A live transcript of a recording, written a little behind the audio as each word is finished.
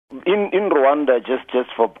in Rwanda, just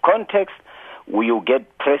for context, you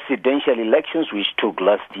get presidential elections, which took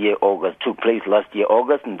place last year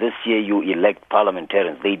August, and this year you elect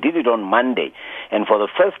parliamentarians. They did it on Monday, and for the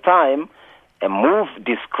first time, a move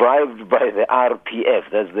described by the RPF,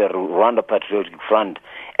 that's the Rwanda Patriotic Front,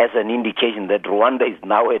 as an indication that Rwanda is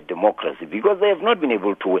now a democracy, because they have not been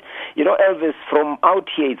able to win. You know, Elvis, from out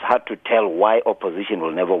here, it's hard to tell why opposition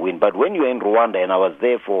will never win. But when you're in Rwanda, and I was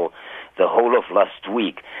there for the whole of last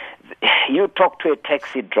week, you talk to a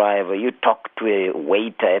taxi driver, you talk to a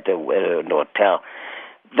waiter at an hotel,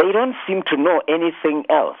 they don't seem to know anything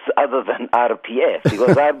else other than RPF,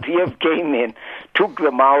 because RPF came in, took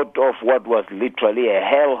them out of what was literally a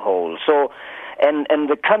hellhole. So, and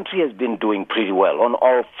the country has been doing pretty well on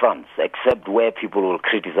all fronts, except where people will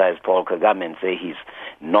criticize Paul Kagame and say he's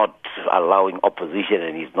not allowing opposition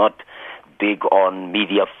and he's not big on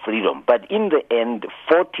media freedom. But in the end,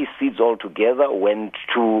 40 seats altogether went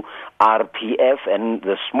to RPF, and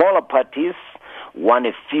the smaller parties won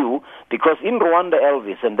a few, because in Rwanda,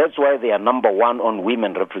 Elvis, and that's why they are number one on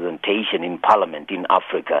women representation in parliament in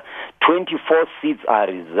Africa, 24 seats are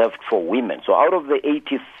reserved for women. So out of the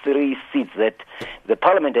 83 seats, that the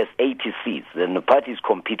parliament has 80 seats, then the parties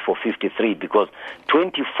compete for 53, because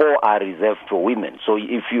 24 are reserved for women. So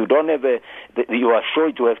if you don't have you are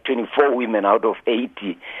sure to have 24 women out of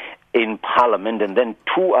 80 in parliament, and then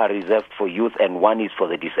 2 are reserved for youth and 1 is for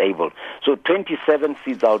the disabled. So 27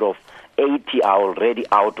 seats out of 80 are already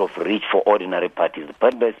out of reach for ordinary parties.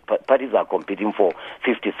 The parties are competing for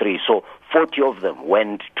 53, so 40 of them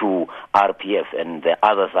went to RPF, and the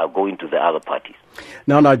others are going to the other parties.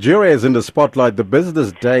 Now, Nigeria is in the spotlight. The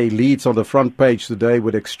Business Day leads on the front page today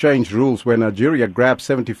with exchange rules, where Nigeria grabbed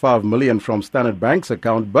 75 million from Standard Bank's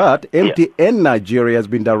account, but MTN Nigeria has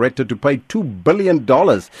been directed to pay $2 billion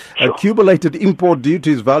accumulated import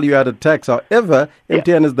duties, value-added tax. However,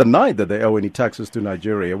 MTN has denied that they owe any taxes to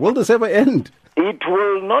Nigeria. Will this ever end? It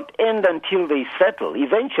will not end until they settle.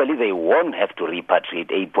 Eventually, they won't have to repatriate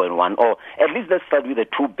 8.1, or at least let's start with the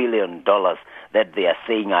 $2 billion that they are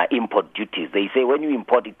saying are import duties. They say when you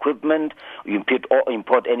import equipment, you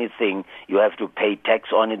import anything, you have to pay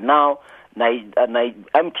tax on it. Now,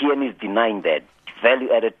 MTN is denying that.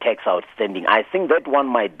 Value-added tax outstanding. I think that one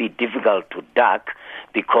might be difficult to duck,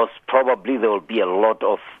 because probably there will be a lot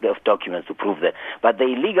of documents to prove that. But the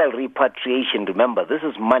illegal repatriation, remember, this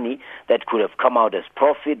is money that could have come out as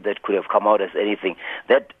profit, that could have come out as anything.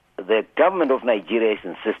 That the government of Nigeria is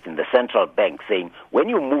insisting, the central bank, saying, when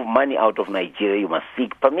you move money out of Nigeria, you must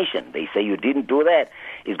seek permission. They say you didn't do that.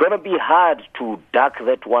 It's going to be hard to duck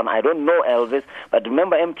that one. I don't know, Elvis, but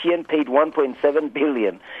remember, MTN paid 1.7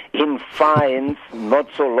 billion in fines not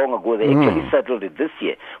so long ago. They actually settled it this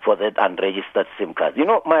year for that unregistered SIM card. You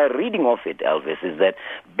know, my reading of it, Elvis, is that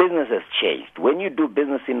business has changed. When you do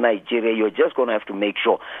business in Nigeria, you're just going to have to make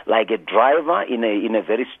sure, like a driver in a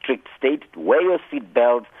very strict state, wear your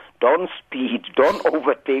seatbelt, don't speed, don't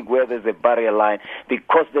overtake where there's a barrier line,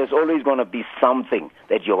 because there's always going to be something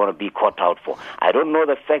that you're going to be caught out for. I don't know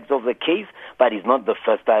the facts of the case, but it's not the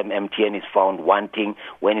first time MTN is found wanting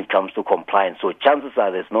when it comes to compliance. So chances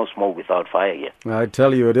are there's no smoke without fire here. I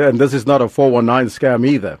tell you, and this is not a 419 scam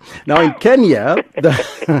either. Now, in Kenya,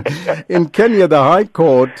 the High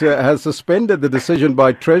Court has suspended the decision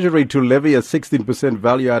by Treasury to levy a 16%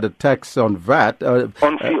 value-added tax on VAT. On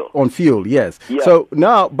fuel. On fuel, yes. Yeah. So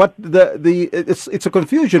now, but it's a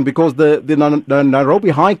confusion, because the Nairobi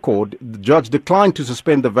High Court, the judge declined to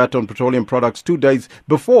suspend the VAT on petroleum products 2 days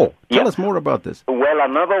before. Tell us more about this. Well,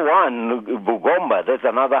 another one, Bugomba, there's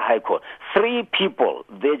another High Court. 3 people,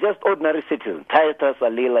 they're just ordinary citizens, Titus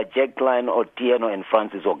Alila, Jack Klein, Otieno, and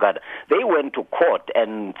Francis Ogada. They went to court,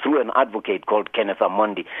 and through an advocate called Kenneth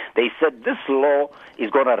Amondi, they said this law is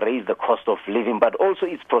going to raise the cost of living, but also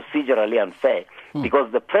it's procedurally unfair,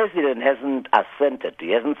 because the president hasn't assented,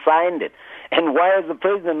 he hasn't signed it. And why has the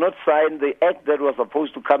president not signed the act that was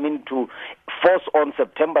supposed to come into force on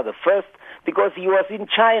September the 1st? Because he was in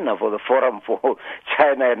China for the Forum for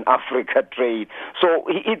China and Africa Trade. So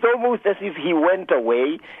it's almost as if he went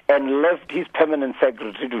away and left his permanent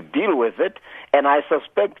secretary to deal with it. And I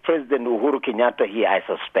suspect President Uhuru Kenyatta here,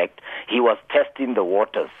 he was testing the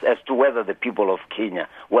waters as to whether the people of Kenya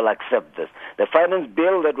will accept this. The finance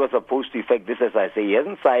bill that was supposed to effect this, as I say, he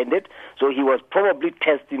hasn't signed it, so he was probably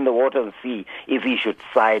testing the water and see if he should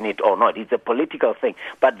sign it or not. It's a political thing.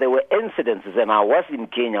 But there were incidences, and I was in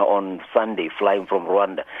Kenya on Sunday flying from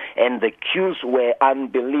Rwanda, and the queues were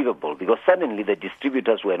unbelievable, because suddenly the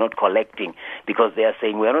distributors were not collecting, because they are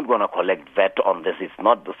saying, we're not going to collect VAT on this, it's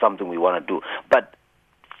not something we want to do. But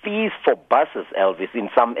fees for buses, Elvis, in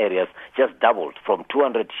some areas just doubled from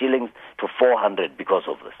 200 shillings to 400 because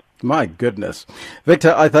of this. My goodness.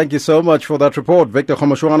 Victor, I thank you so much for that report. Victor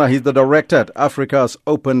Kgomoeswana, he's the director at Africa's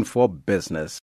Open for Business.